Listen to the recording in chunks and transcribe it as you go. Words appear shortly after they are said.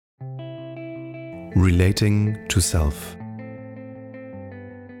Relating to Self,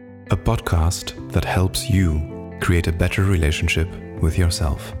 a podcast that helps you create a better relationship with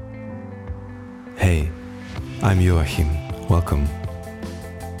yourself. Hey, I'm Joachim. Welcome.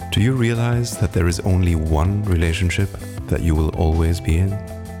 Do you realize that there is only one relationship that you will always be in?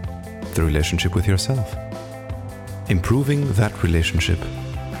 The relationship with yourself. Improving that relationship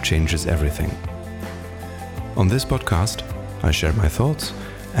changes everything. On this podcast, I share my thoughts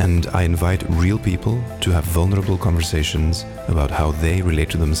and I invite real people to have vulnerable conversations about how they relate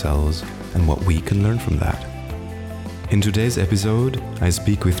to themselves and what we can learn from that. In today's episode, I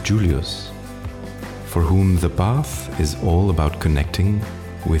speak with Julius, for whom the path is all about connecting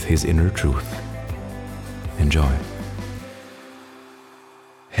with his inner truth. Enjoy.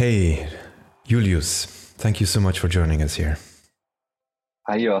 Hey, Julius, thank you so much for joining us here.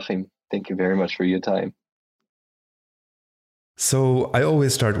 Hi, Joachim. Thank you very much for your time. So I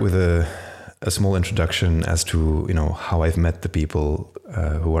always start with a small introduction as to, how I've met the people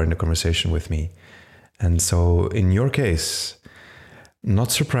who are in the conversation with me. And so in your case,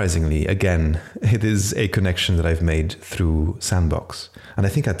 not surprisingly, again, it is a connection that I've made through Sandbox. And I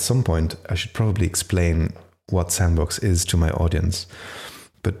think at some point I should probably explain what Sandbox is to my audience.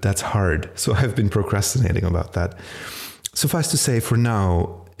 But that's hard. So I've been procrastinating about that. Suffice to say, for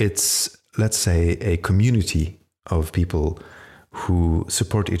now, it's, let's say, a community of people who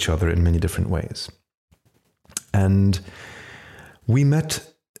support each other in many different ways. And we met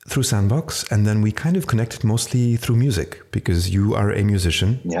through Sandbox, and then we kind of connected mostly through music, because you are a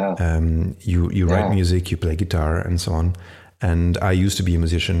musician. Yeah. You write music, you play guitar, and so on. And I used to be a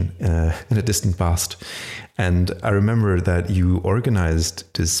musician in a distant past. And I remember that you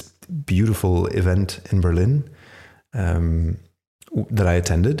organized this beautiful event in Berlin that I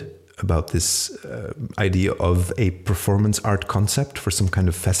attended, about this idea of a performance art concept for some kind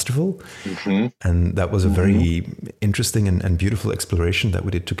of festival. Mm-hmm. And that was a very interesting and beautiful exploration that we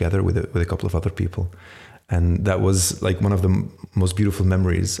did together with a couple of other people. And that was like one of the most beautiful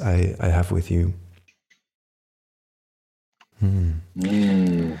memories I have with you. I'm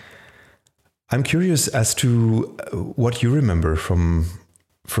curious as to what you remember from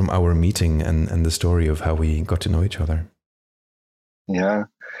our meeting and the story of how we got to know each other. Yeah.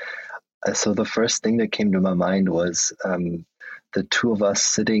 So the first thing that came to my mind was the two of us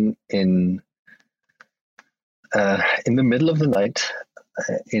sitting in the middle of the night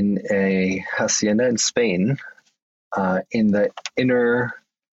in a hacienda in Spain, in the inner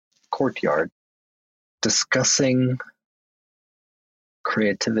courtyard, discussing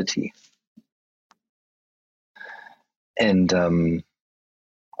creativity. And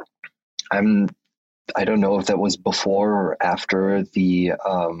I don't know if that was before or after the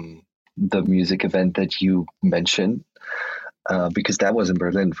music event that you mentioned, because that was in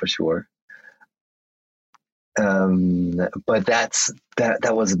Berlin for sure. But that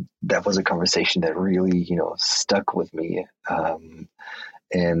was a conversation that really, stuck with me. And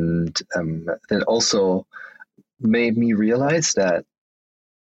that also made me realize that,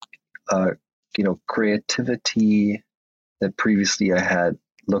 creativity that previously I had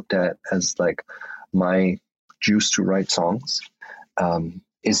looked at as like my juice to write songs,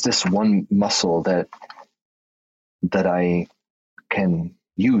 is this one muscle that I can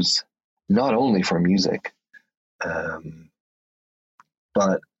use not only for music,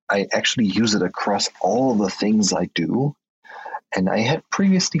 but I actually use it across all the things I do. And I had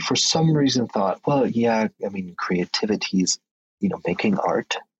previously, for some reason, thought, well, yeah, creativity is, making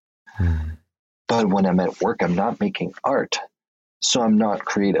art. But when I'm at work, I'm not making art, so I'm not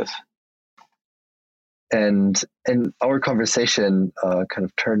creative. And our conversation kind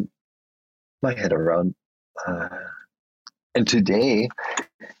of turned my head around. And today,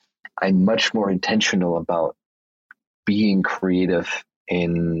 I'm much more intentional about being creative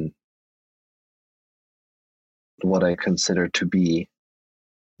in what I consider to be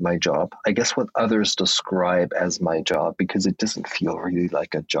my job. I guess what others describe as my job, because it doesn't feel really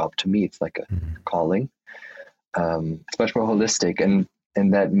like a job to me. It's like a calling. It's much more holistic, and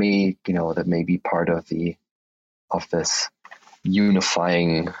that may be part of this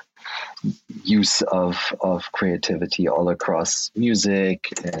unifying use of creativity all across music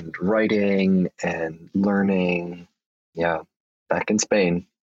and writing and learning. Yeah, back in Spain.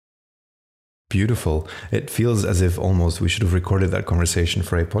 Beautiful. It feels as if almost we should have recorded that conversation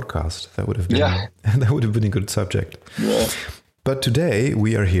for a podcast. That would have been that would have been a good subject. Yeah. But today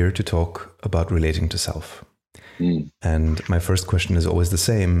we are here to talk about relating to self. And my first question is always the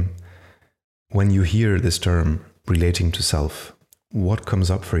same. When you hear this term, relating to self, what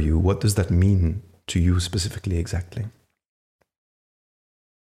comes up for you? What does that mean to you specifically exactly?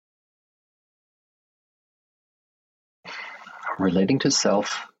 Relating to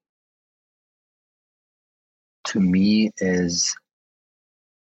self to me is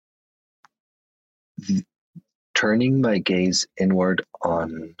turning my gaze inward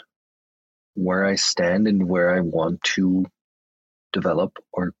on where I stand and where I want to develop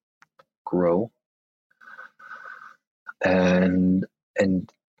or grow, and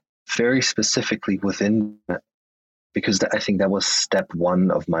very specifically within that, because I think that was step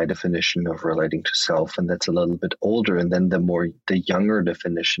one of my definition of relating to self, and that's a little bit older. And then the younger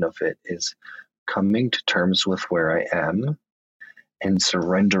definition of it is coming to terms with where I am and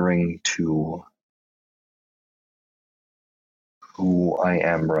surrendering to who I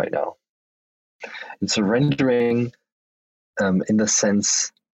am right now. And surrendering in the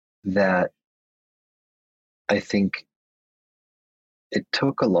sense that I think it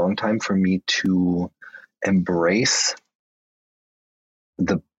took a long time for me to embrace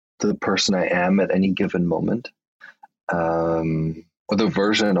the person I am at any given moment, or the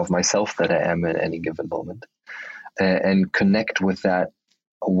version of myself that I am at any given moment, and connect with that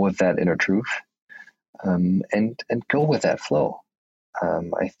inner truth, and go with that flow.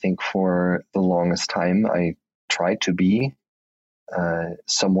 I think for the longest time I tried to be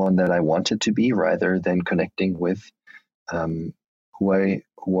someone that I wanted to be, rather than connecting with who I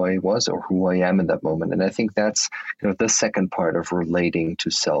was or who I am in that moment. And I think that's the second part of relating to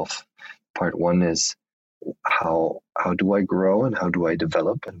self. Part one is how do I grow and how do I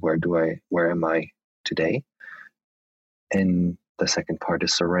develop and where am I today? And the second part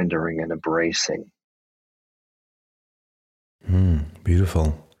is surrendering and embracing.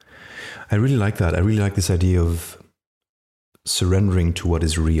 Beautiful. I really like that. I really like this idea of surrendering to what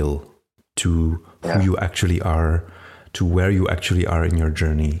is real, to who you actually are, to where you actually are in your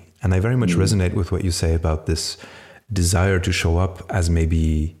journey. And I very much resonate with what you say about this desire to show up as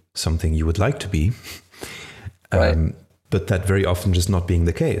maybe something you would like to be, right. But that very often just not being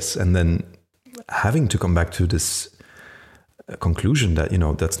the case. And then having to come back to this conclusion that,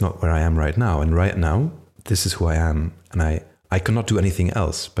 that's not where I am right now. And right now, this is who I am. And I cannot do anything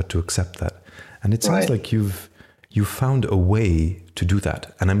else but to accept that. And it sounds like you've found a way to do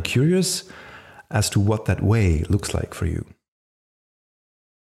that. And I'm curious as to what that way looks like for you.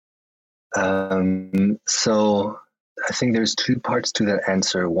 So I think there's two parts to that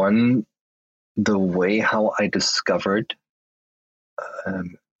answer. One, the way how I discovered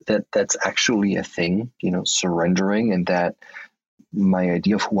that's actually a thing, surrendering, and that my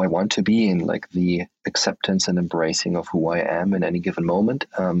idea of who I want to be and like the acceptance and embracing of who I am in any given moment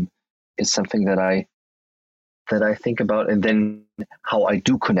is something that I think about, and then how I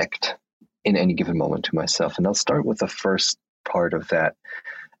do connect in any given moment to myself. And I'll start with the first part of that.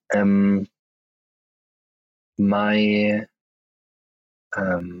 My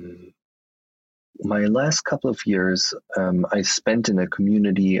last couple of years, I spent in a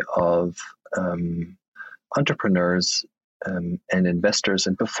community of entrepreneurs and investors,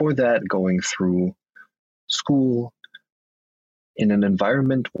 and before that, going through school in an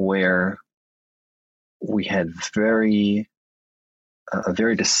environment where we had a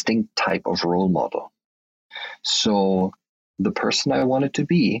very distinct type of role model. So the person I wanted to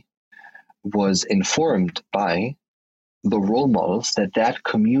be was informed by the role models that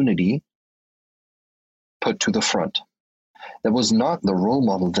community put to the front. That was not the role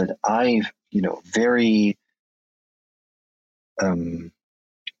model that I, very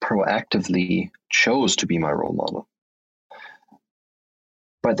proactively chose to be my role model.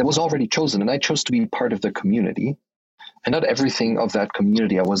 But that was already chosen, and I chose to be part of the community. And not everything of that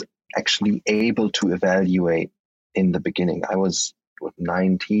community I was actually able to evaluate in the beginning. I was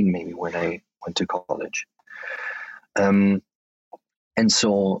 19 maybe when I went to college. And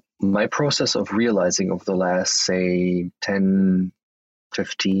so my process of realizing over the last, say, 10,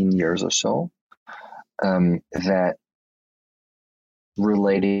 15 years or so, that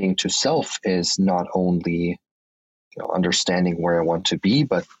relating to self is not only understanding where I want to be,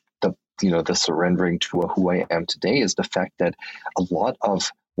 but the surrendering to who I am today is the fact that a lot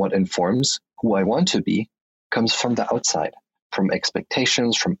of what informs who I want to be comes from the outside, from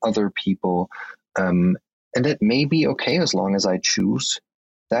expectations, from other people. And that may be okay as long as I choose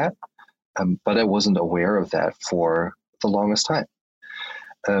that. But I wasn't aware of that for the longest time.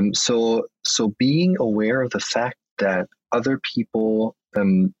 So being aware of the fact that other people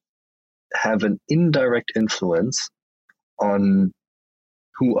have an indirect influence on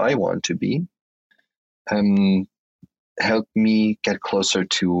who I want to be helped me get closer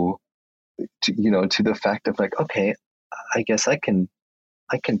to the fact of like, okay, I guess I can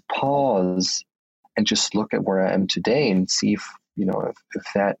pause and just look at where I am today and see if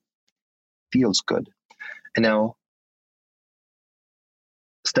that feels good. And now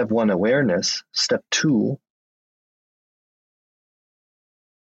step one, awareness. Step two,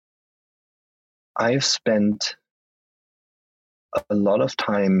 I've spent a lot of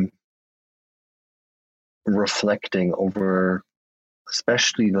time reflecting over,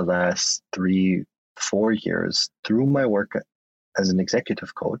 especially the last 3-4 years, through my work as an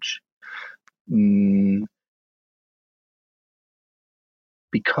executive coach,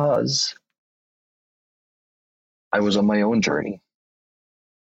 because I was on my own journey.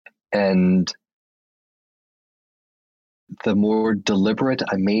 And the more deliberate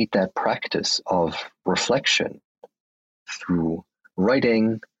I made that practice of reflection through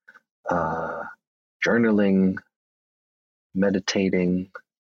writing, journaling, meditating,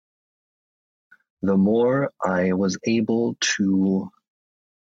 the more I was able to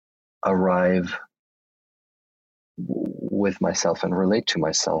arrive with myself and relate to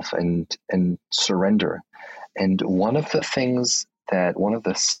myself and surrender. And one of the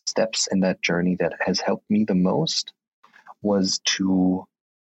steps in that journey that has helped me the most was to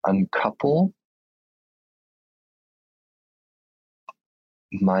uncouple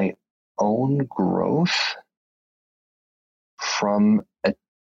my own growth from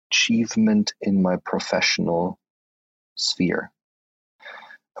achievement in my professional sphere.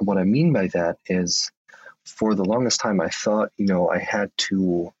 And what I mean by that is, for the longest time, I thought, I had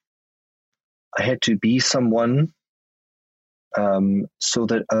to be someone so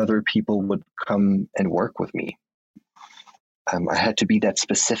that other people would come and work with me. I had to be that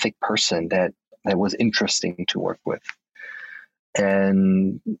specific person that was interesting to work with.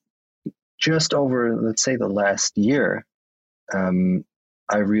 And just over, let's say, the last year,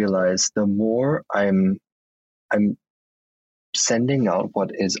 I realized the more I'm sending out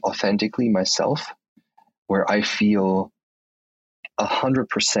what is authentically myself, where I feel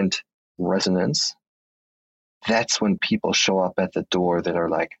 100% resonance, that's when people show up at the door that are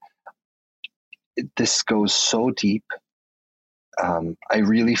like, this goes so deep. I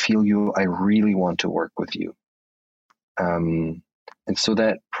really feel you. I really want to work with you. And so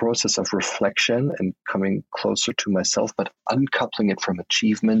that process of reflection and coming closer to myself, but uncoupling it from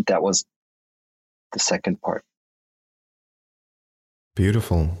achievement, that was the second part.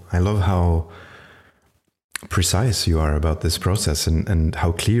 Beautiful. I love how precise you are about this process and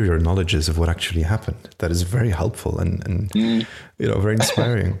how clear your knowledge is of what actually happened. That is very helpful and very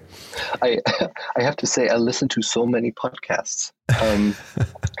inspiring. I have to say, I listen to so many podcasts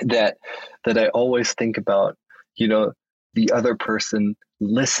that I always think about, the other person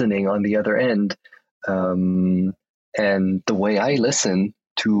listening on the other end, and the way I listen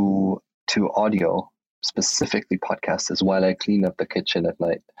to audio, specifically podcasts, is while I clean up the kitchen at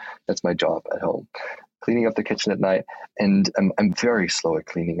night. That's my job at home. Cleaning up the kitchen at night, and I'm very slow at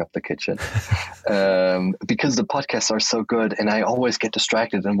cleaning up the kitchen because the podcasts are so good, and I always get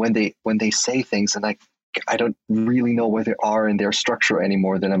distracted. And when they say things, and I don't really know where they are in their structure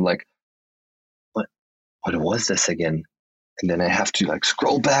anymore, then I'm like, what was this again? And then I have to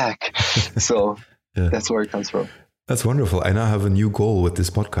scroll back. So yeah. That's where it comes from. That's wonderful. I now have a new goal with this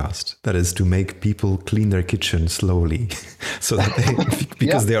podcast. That is to make people clean their kitchen slowly so that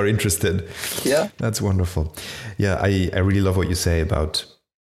because they are interested. Yeah. That's wonderful. Yeah. I really love what you say about,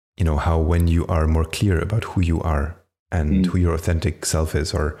 how when you are more clear about who you are and who your authentic self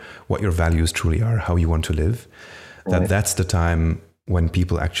is, or what your values truly are, how you want to live, that's the time when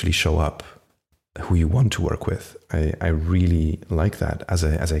people actually show up who you want to work with. I really like that as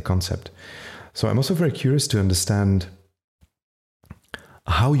a concept. So I'm also very curious to understand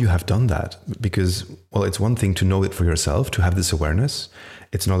how you have done that, because, well, it's one thing to know it for yourself, to have this awareness.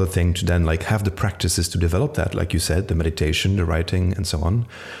 It's another thing to then have the practices to develop that, like you said, the meditation, the writing, and so on.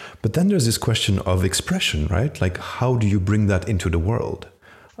 But then there's this question of expression, right? How do you bring that into the world?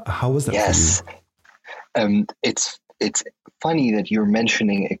 How was that for you? It's funny that you're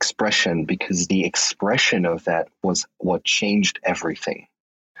mentioning expression, because the expression of that was what changed everything.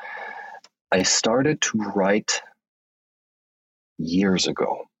 I started to write years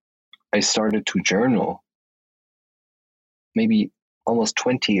ago. I started to journal maybe almost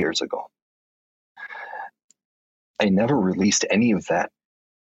 20 years ago. I never released any of that.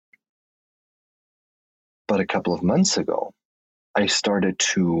 But a couple of months ago, I started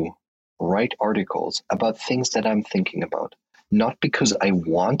to write articles about things that I'm thinking about, not because I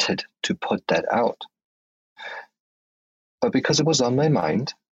wanted to put that out, but because it was on my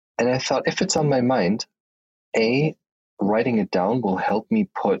mind. And I thought, if it's on my mind, writing it down will help me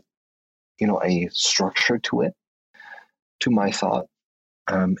put, a structure to it, to my thought.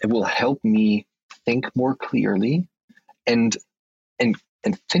 It will help me think more clearly and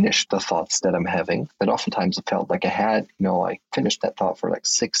and finish the thoughts that I'm having, that oftentimes it felt like I finished that thought for like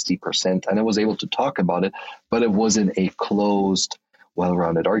 60%, and I was able to talk about it, but it wasn't a closed,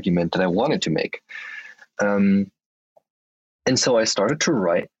 well-rounded argument that I wanted to make. And so I started to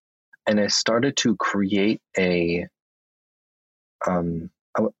write, and I started to create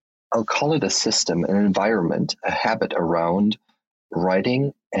I'll call it a system, an environment, a habit around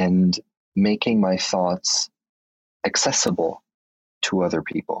writing and making my thoughts accessible to other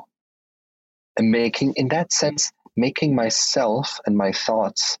people, and making myself and my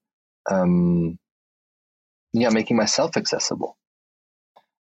thoughts, making myself accessible.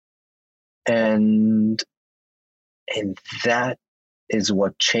 And that is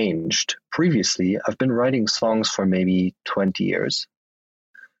what changed. Previously, I've been writing songs for maybe 20 years.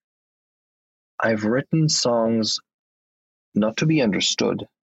 I've written songs not to be understood,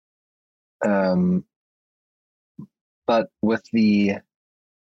 but with the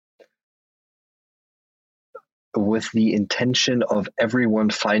intention of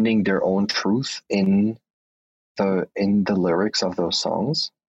everyone finding their own truth in the lyrics of those songs.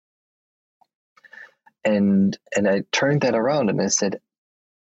 And I turned that around and I said,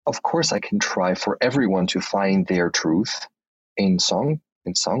 of course I can try for everyone to find their truth in song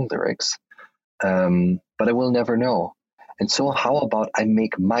lyrics, but I will never know. And so how about I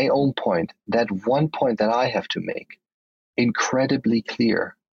make my own point, that one point that I have to make, incredibly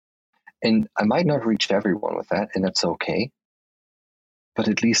clear. And I might not reach everyone with that, and that's okay. But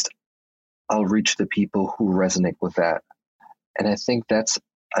at least I'll reach the people who resonate with that. And I think that's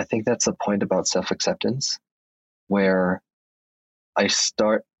a point about self-acceptance, where I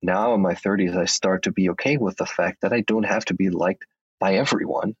start now in my 30s, I start to be okay with the fact that I don't have to be liked by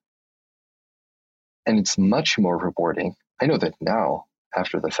everyone. And it's much more rewarding. I know that now,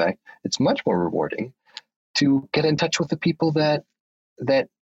 after the fact, it's much more rewarding to get in touch with the people that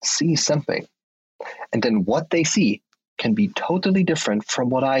see something. And then what they see can be totally different from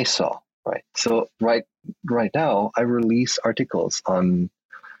what I saw, right? So right now, I release articles on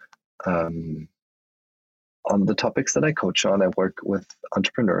the topics that I coach on. I work with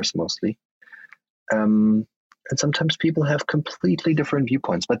entrepreneurs mostly. And sometimes people have completely different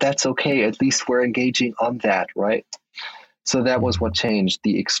viewpoints, but that's okay. At least we're engaging on that, right? So that was what changed,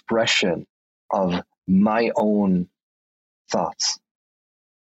 the expression of my own thoughts.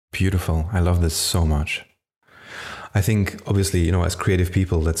 Beautiful. I love this so much. I think, obviously, as creative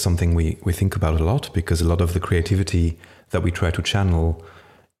people, that's something we think about a lot, because a lot of the creativity that we try to channel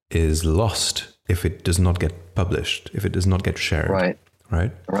is lost if it does not get published, if it does not get shared.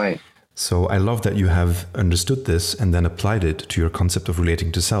 Right. So I love that you have understood this and then applied it to your concept of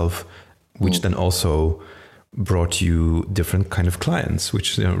relating to self, which then also brought you different kind of clients,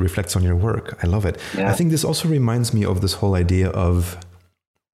 which reflects on your work. I love it. Yeah. I think this also reminds me of this whole idea of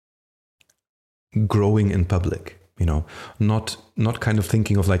growing in public, not kind of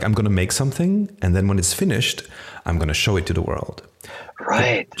thinking of like, I'm going to make something and then when it's finished, I'm going to show it to the world.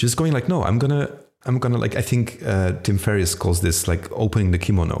 Right. But just going like, no, I'm going to like, I think Tim Ferriss calls this like opening the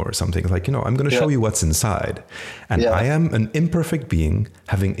kimono or something, like, I'm going to show you what's inside. And I am an imperfect being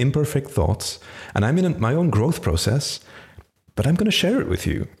having imperfect thoughts, and I'm in my own growth process, but I'm going to share it with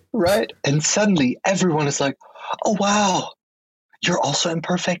you. Right. And suddenly everyone is like, oh, wow, you're also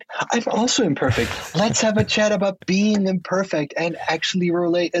imperfect. I'm also imperfect. Let's have a chat about being imperfect and actually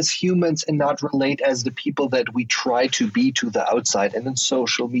relate as humans and not relate as the people that we try to be to the outside and in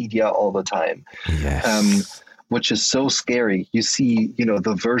social media all the time. Yes. Which is so scary. You see,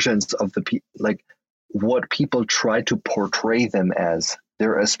 the versions of like what people try to portray them as,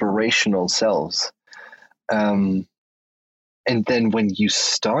 their aspirational selves. And then when you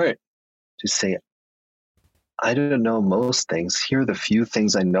start to say, I don't know most things. Here are the few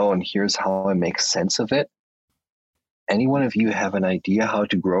things I know, and here's how I make sense of it. Any one of you have an idea how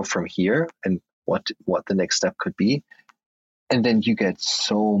to grow from here and what the next step could be? And then you get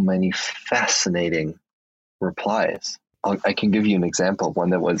so many fascinating replies. I can give you an example, one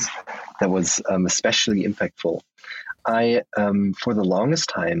that was especially impactful. I, for the longest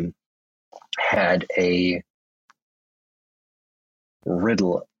time, had a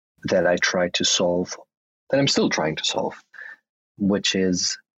riddle that I tried to solve, that I'm still trying to solve, which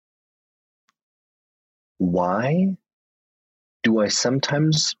is, why do I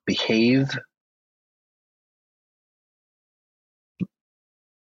sometimes behave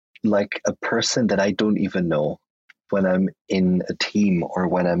like a person that I don't even know when I'm in a team or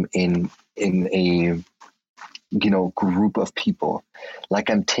when I'm in a group of people? Like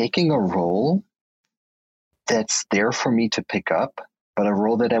I'm taking a role that's there for me to pick up, but a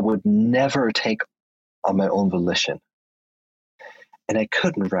role that I would never take on my own volition. And I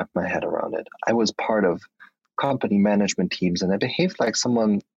couldn't wrap my head around it. I was part of company management teams, and I behaved like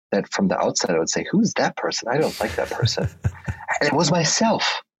someone that from the outside I would say, who's that person? I don't like that person. And it was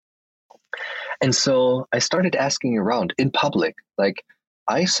myself. And so I started asking around in public, like,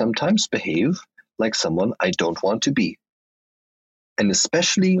 I sometimes behave like someone I don't want to be. And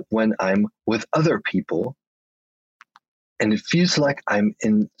especially when I'm with other people and it feels like I'm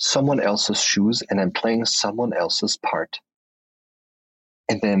in someone else's shoes and I'm playing someone else's part.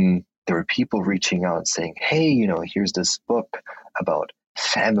 And then there were people reaching out saying, hey, here's this book about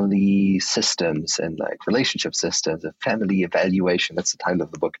family systems and like relationship systems and family evaluation. That's the title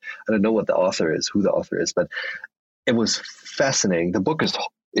of the book. I don't know who the author is, but it was fascinating. The book is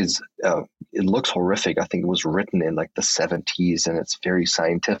it looks horrific. I think it was written in like the 70s and it's very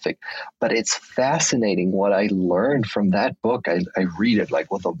scientific, but it's fascinating what I learned from that book. I read it like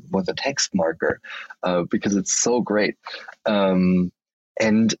with a text marker because it's so great.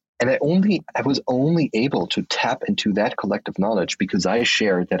 And I was only able to tap into that collective knowledge because I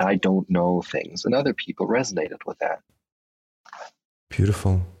shared that I don't know things, and other people resonated with that.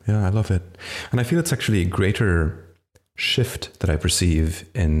 Beautiful. Yeah, I love it. And I feel it's actually a greater shift that I perceive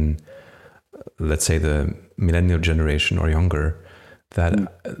in, let's say, the millennial generation or younger, that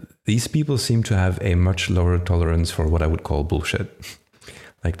these people seem to have a much lower tolerance for what I would call bullshit.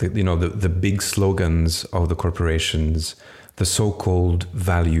 Like the big slogans of the corporations, the so-called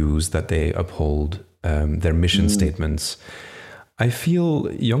values that they uphold, their mission statements. I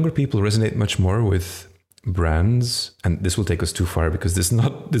feel younger people resonate much more with brands, and this will take us too far because this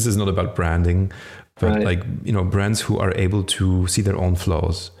is not about branding, but right. Brands who are able to see their own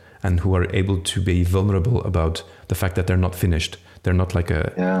flaws and who are able to be vulnerable about the fact that they're not finished. They're not like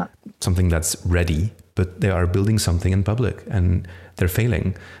something that's ready, but they are building something in public and they're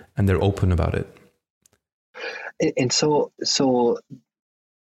failing and they're open about it. And so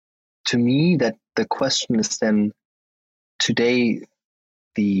to me, that the question is then, today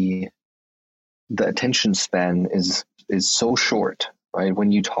the attention span is so short, right?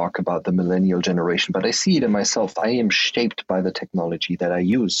 When you talk about the millennial generation, but I see it in myself. I am shaped by the technology that I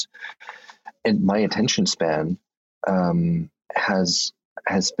use, and my attention span has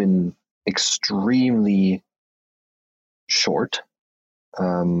been extremely short.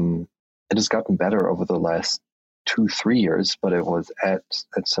 It has gotten better over the last 2-3 years, but it was at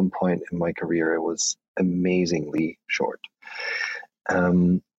some point in my career, it was amazingly short.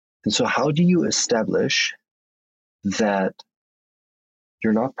 And so how do you establish that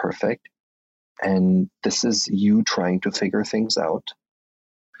you're not perfect and this is you trying to figure things out,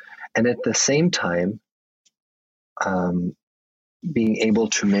 and at the same time being able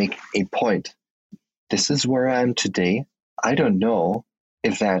to make a point? This is where I am today. I don't know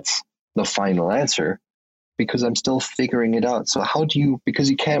if that's the final answer, because I'm still figuring it out. So how do you, because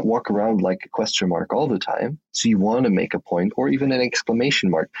you can't walk around like a question mark all the time. So you want to make a point or even an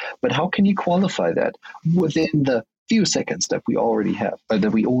exclamation mark, but how can you qualify that within the few seconds that we already have,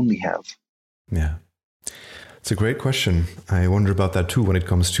 that we only have? Yeah. It's a great question. I wonder about that too when it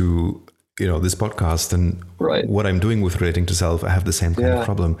comes to, this podcast and what I'm doing with relating to self. I have the same kind of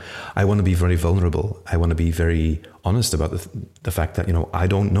problem. I want to be very vulnerable. I want to be very honest about the fact that, I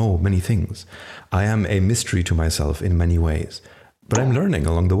don't know many things. I am a mystery to myself in many ways, but I'm learning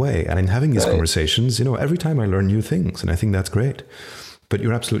along the way. And in having these conversations, every time I learn new things, and I think that's great. But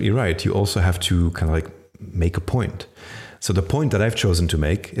you're absolutely right. You also have to kind of like make a point. So the point that I've chosen to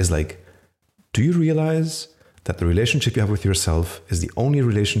make is like, do you realize that the relationship you have with yourself is the only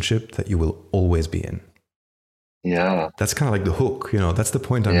relationship that you will always be in? Yeah. That's kind of like the hook, that's the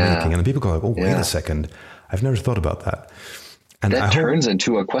point I'm making. And people go like, wait a second. I've never thought about that. And that turns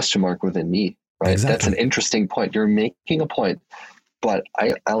into a question mark within me, right? Exactly. That's an interesting point. You're making a point, but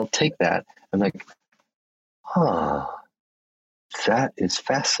I'll take that. I'm like, that is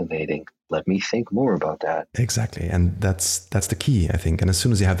fascinating. Let me think more about that. Exactly. And that's the key, I think. And as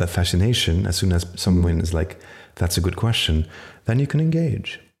soon as you have that fascination, as soon as someone is like, that's a good question, then you can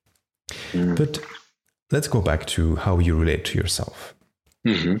engage. But let's go back to how you relate to yourself.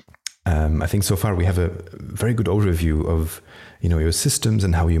 I think so far we have a very good overview of, your systems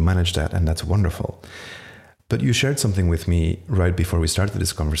and how you manage that. And that's wonderful. But you shared something with me right before we started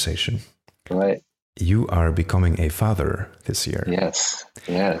this conversation. Right. You are becoming a father this year. Yes.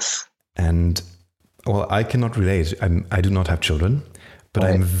 And well, I cannot relate. I do not have children, but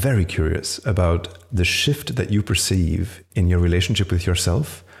I'm very curious about the shift that you perceive in your relationship with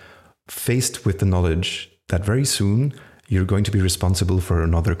yourself, faced with the knowledge that very soon you're going to be responsible for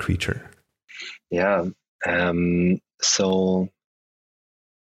another creature. Yeah. So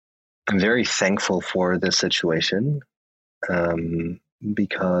I'm very thankful for this situation.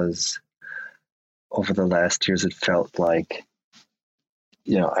 because over the last years, it felt like,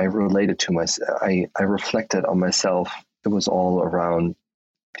 I related to myself. I reflected on myself. It was all around,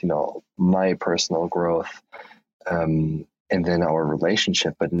 my personal growth, and then our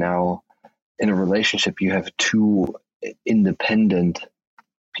relationship. But now in a relationship, you have two independent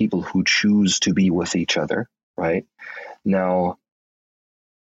people who choose to be with each other, right? Now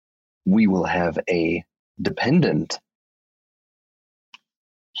we will have a dependent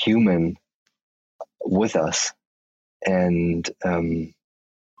human with us. And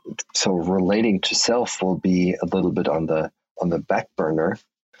so relating to self will be a little bit on the back burner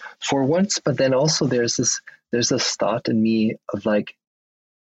for once. But then also there's this thought in me of like,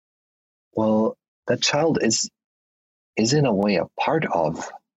 well, that child is in a way a part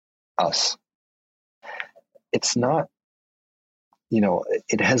of us. It's not,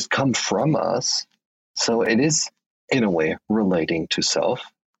 it has come from us. So it is in a way relating to self.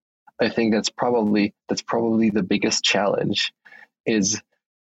 I think that's probably the biggest challenge, is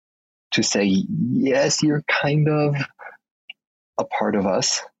to say, yes, you're kind of a part of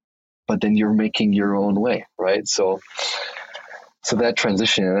us, but then you're making your own way, right? So that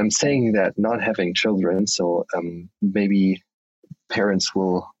transition, and I'm saying that not having children, so maybe parents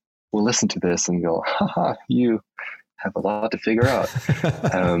will listen to this and go, haha, you have a lot to figure out.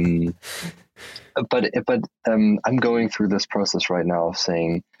 But I'm going through this process right now of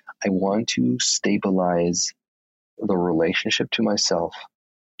saying, I want to stabilize the relationship to myself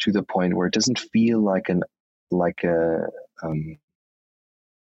to the point where it doesn't feel like an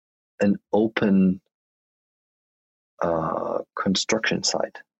open construction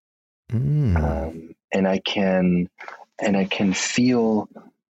site. And I can feel,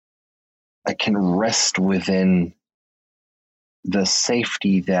 I can rest within the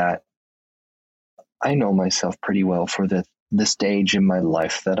safety that I know myself pretty well for the stage in my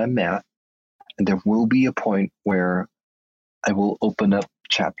life that I'm at. And there will be a point where I will open up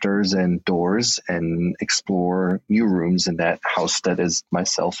chapters and doors and explore new rooms in that house that is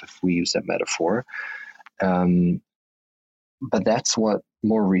myself, if we use that metaphor. But that's what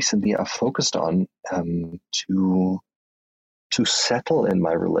more recently I've focused on, to settle in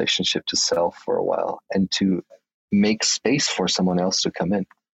my relationship to self for a while and to make space for someone else to come in.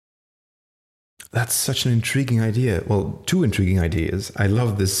 That's such an intriguing idea. Well, two intriguing ideas. I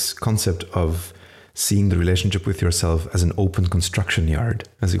love this concept of seeing the relationship with yourself as an open construction yard,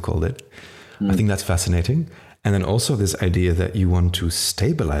 as you called it. I think that's fascinating. And then also this idea that you want to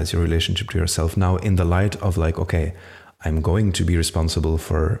stabilize your relationship to yourself now in the light of like, okay, I'm going to be responsible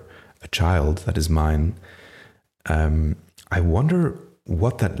for a child that is mine. I wonder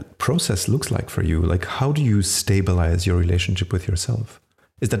what that process looks like for you. Like, how do you stabilize your relationship with yourself?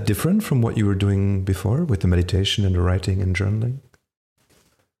 Is that different from what you were doing before with the meditation and the writing and journaling?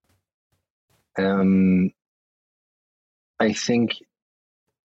 I think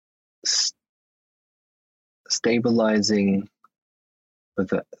stabilizing,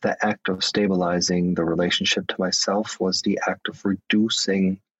 the act of stabilizing the relationship to myself was the act of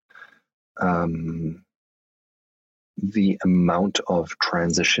reducing the amount of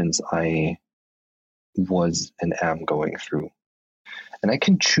transitions I was and am going through. And I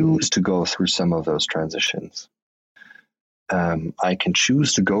can choose to go through some of those transitions. I can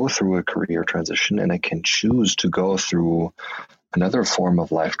choose to go through a career transition, and I can choose to go through another form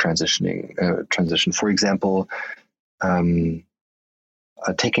of life transition. For example,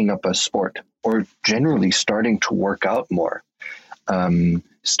 taking up a sport, or generally starting to work out more,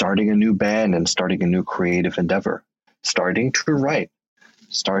 starting a new band and starting a new creative endeavor, starting to write,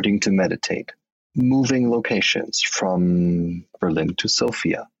 starting to meditate, moving locations from Berlin to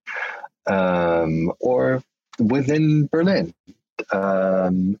Sofia, or within Berlin.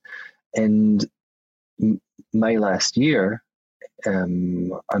 And my last year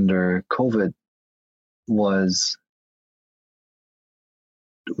under COVID was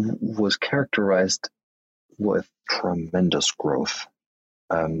characterized with tremendous growth.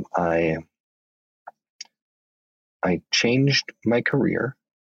 I changed my career.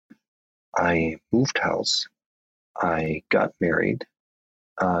 I moved house. I got married.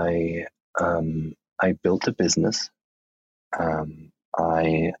 I built a business.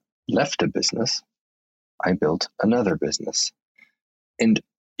 I left a business. I built another business. And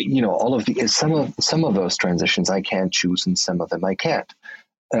all of the some of those transitions I can choose, and some of them I can't.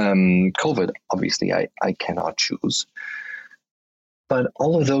 COVID, obviously, I cannot choose. But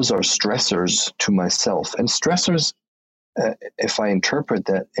all of those are stressors to myself, and stressors, if I interpret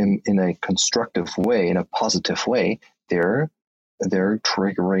that in a constructive way, in a positive way, they're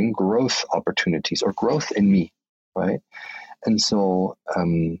triggering growth opportunities or growth in me. right? And so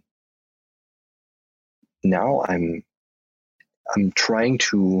now I'm trying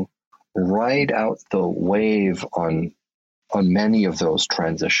to ride out the wave on many of those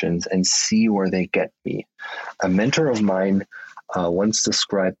transitions and see where they get me. A mentor of mine once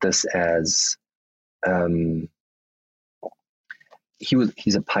described this as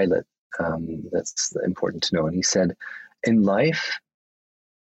he's a pilot. That's important to know. And he said, in life,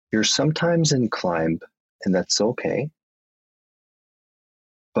 you're sometimes in climb, and that's okay.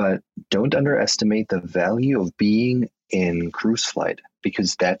 But don't underestimate the value of being in cruise flight,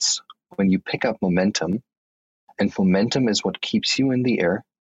 because that's when you pick up momentum, and momentum is what keeps you in the air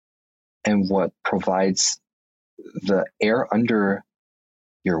and what provides the air under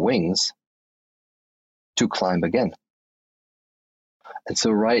your wings to climb again. And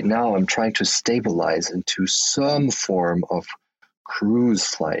so right now I'm trying to stabilize into some form of cruise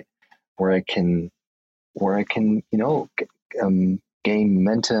flight where I can, gain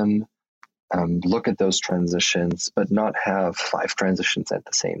momentum, look at those transitions, but not have 5 transitions at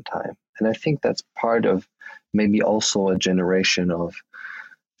the same time. And I think that's part of maybe also a generation of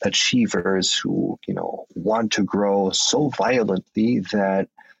achievers who, want to grow so violently that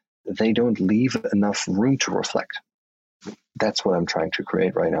they don't leave enough room to reflect. That's what I'm trying to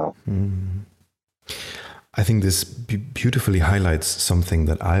create right now. I think this beautifully highlights something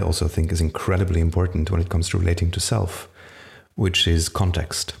that I also think is incredibly important when it comes to relating to self, which is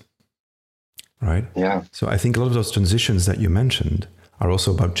context, right? Yeah. So I think a lot of those transitions that you mentioned are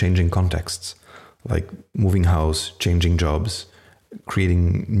also about changing contexts, like moving house, changing jobs,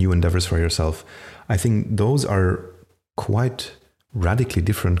 creating new endeavors for yourself. I think those are quite radically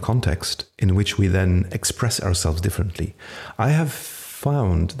different context in which we then express ourselves differently. I have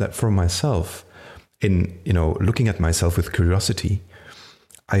found that for myself, in looking at myself with curiosity,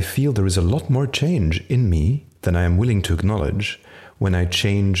 I feel there is a lot more change in me than I am willing to acknowledge when I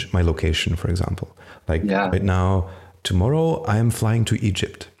change my location, for example. Right now, tomorrow I am flying to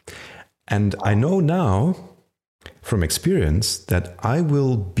Egypt. And I know now from experience that I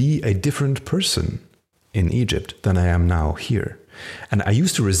will be a different person in Egypt than I am now here. And I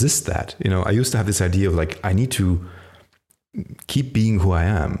used to resist that. I used to have this idea of I need to keep being who I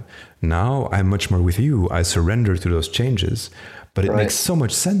am. Now I'm much more with you. I surrender to those changes. But it makes so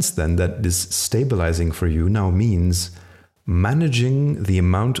much sense then that this stabilizing for you now means managing the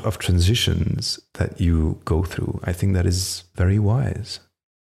amount of transitions that you go through. I think that is very wise.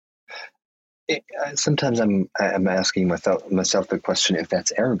 Sometimes I'm asking myself the question if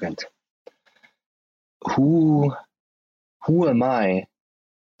that's arrogant. Who am I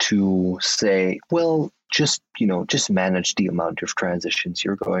to say, well, just manage the amount of transitions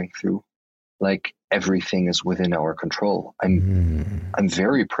you're going through? Like everything is within our control. I'm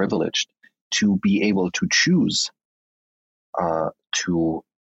very privileged to be able to choose to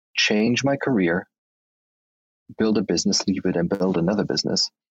change my career, build a business, leave it, and build another business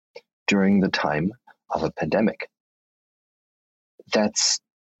during the time of a pandemic. That's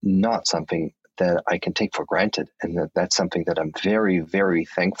not something that I can take for granted, and that's something that I'm very, very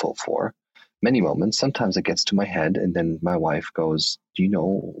thankful for. Many moments, sometimes it gets to my head, and then my wife goes, do you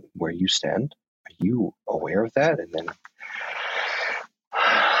know where you stand? Are you aware of that? And then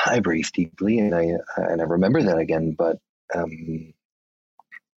I breathe deeply, and I remember that again. But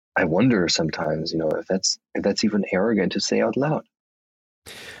I wonder sometimes, if that's even arrogant to say out loud.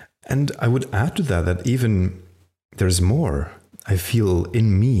 And I would add to that even there's more. I feel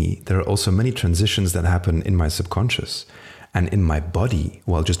in me, there are also many transitions that happen in my subconscious and in my body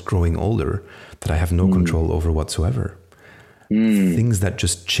while just growing older that I have no control over whatsoever. Things that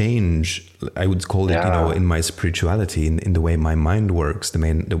just change, I would call it, in my spirituality, in the way my mind works,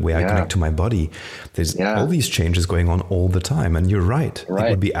 the way I connect to my body. There's all these changes going on all the time. And you're right. It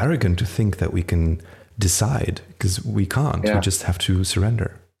would be arrogant to think that we can decide, because we can't. We just have to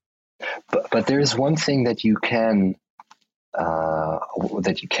surrender. But there's one thing that you can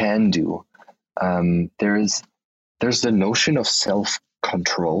do. There's the notion of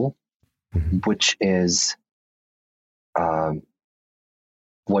self-control, which is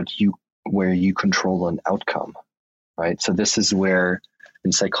where you control an outcome, right? So this is where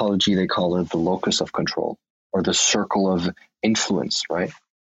in psychology they call it the locus of control, or the circle of influence, right?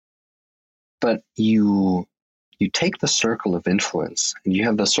 But you take the circle of influence, and you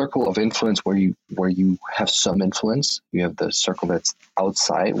have the circle of influence where you have some influence. You have the circle that's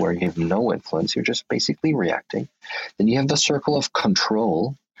outside where you have no influence. You're just basically reacting. Then you have the circle of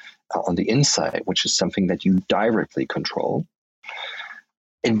control on the inside, which is something that you directly control.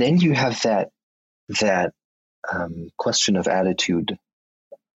 And then you have that question of attitude.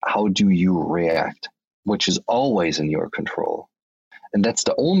 How do you react? which is always in your control. And that's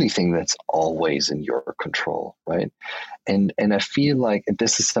the only thing that's always in your control, right? And I feel like, and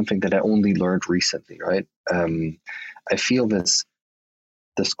this is something that I only learned recently, right? I feel this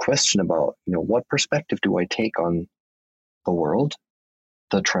question about, what perspective do I take on the world,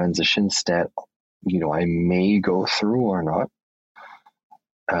 the transitions that, I may go through or not,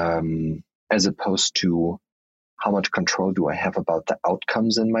 as opposed to how much control do I have about the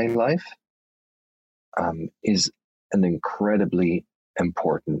outcomes in my life, is an incredibly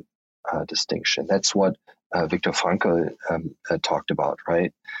important distinction. That's what Viktor Frankl talked about,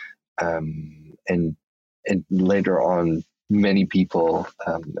 right? And later on, many people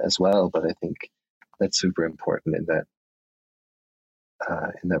as well. But I think that's super important in that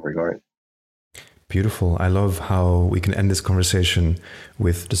regard. Beautiful. I love how we can end this conversation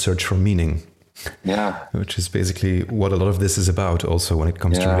with the search for meaning. Yeah. Which is basically what a lot of this is about also when it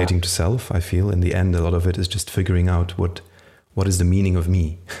comes to relating to self. I feel in the end, a lot of it is just figuring out what is the meaning of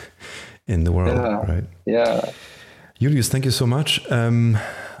me in the world, right? Yeah. Julius, thank you so much.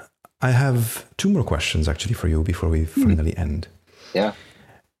 I have 2 more questions actually for you before we finally end. Yeah.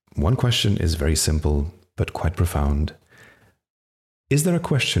 One question is very simple, but quite profound. Is there a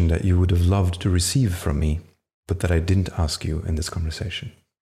question that you would have loved to receive from me, but that I didn't ask you in this conversation?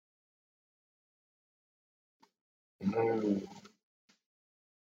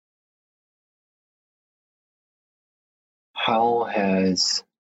 How has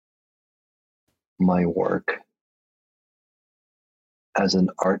my work as an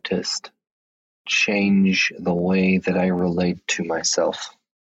artist changed the way that I relate to myself?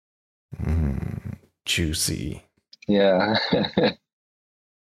 Juicy. Yeah.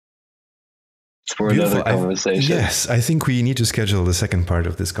 It's for another conversation. Yes, I think we need to schedule the second part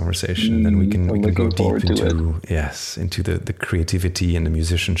of this conversation, and then we can go deep into the creativity and the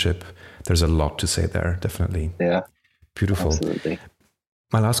musicianship. There's a lot to say there, definitely. Yeah. Beautiful. Absolutely.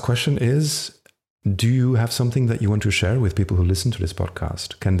 My last question is, do you have something that you want to share with people who listen to this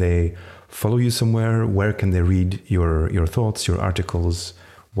podcast? Can they follow you somewhere? Where can they read your thoughts, your articles?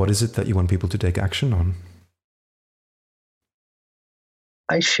 What is it that you want people to take action on?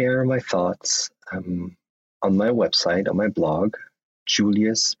 I share my thoughts on my website, on my blog,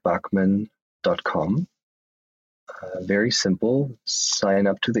 juliusbachmann.com. Very simple. Sign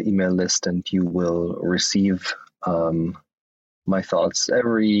up to the email list and you will receive my thoughts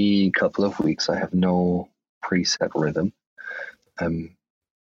every couple of weeks. I have no preset rhythm. I'm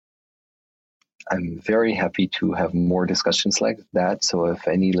very happy to have more discussions like that. So if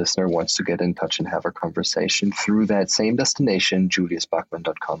any listener wants to get in touch and have a conversation through that same destination,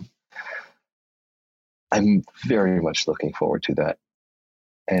 juliusbachmann.com, I'm very much looking forward to that.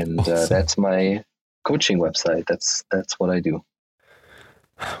 And awesome. That's my coaching website. That's what I do.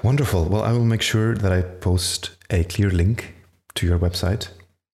 Wonderful. Well, I will make sure that I post a clear link to your website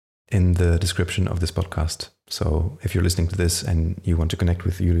in the description of this podcast. So if you're listening to this and you want to connect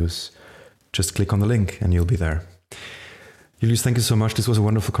with Julius, just click on the link and you'll be there. Julius, thank you so much. This was a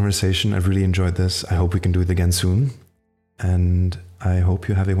wonderful conversation. I really enjoyed this. I hope we can do it again soon. And I hope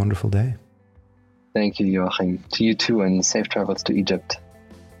you have a wonderful day. Thank you, Joachim. To you too, and safe travels to Egypt.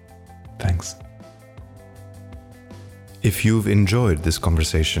 Thanks. If you've enjoyed this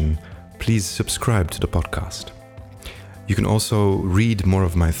conversation, please subscribe to the podcast. You can also read more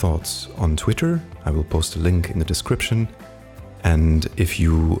of my thoughts on Twitter. I will post a link in the description. And if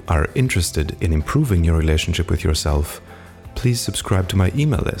you are interested in improving your relationship with yourself, please subscribe to my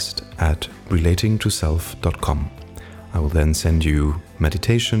email list at relatingtoself.com. I will then send you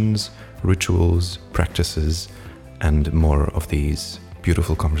meditations, rituals, practices, and more of these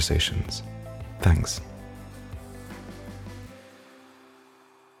beautiful conversations. Thanks.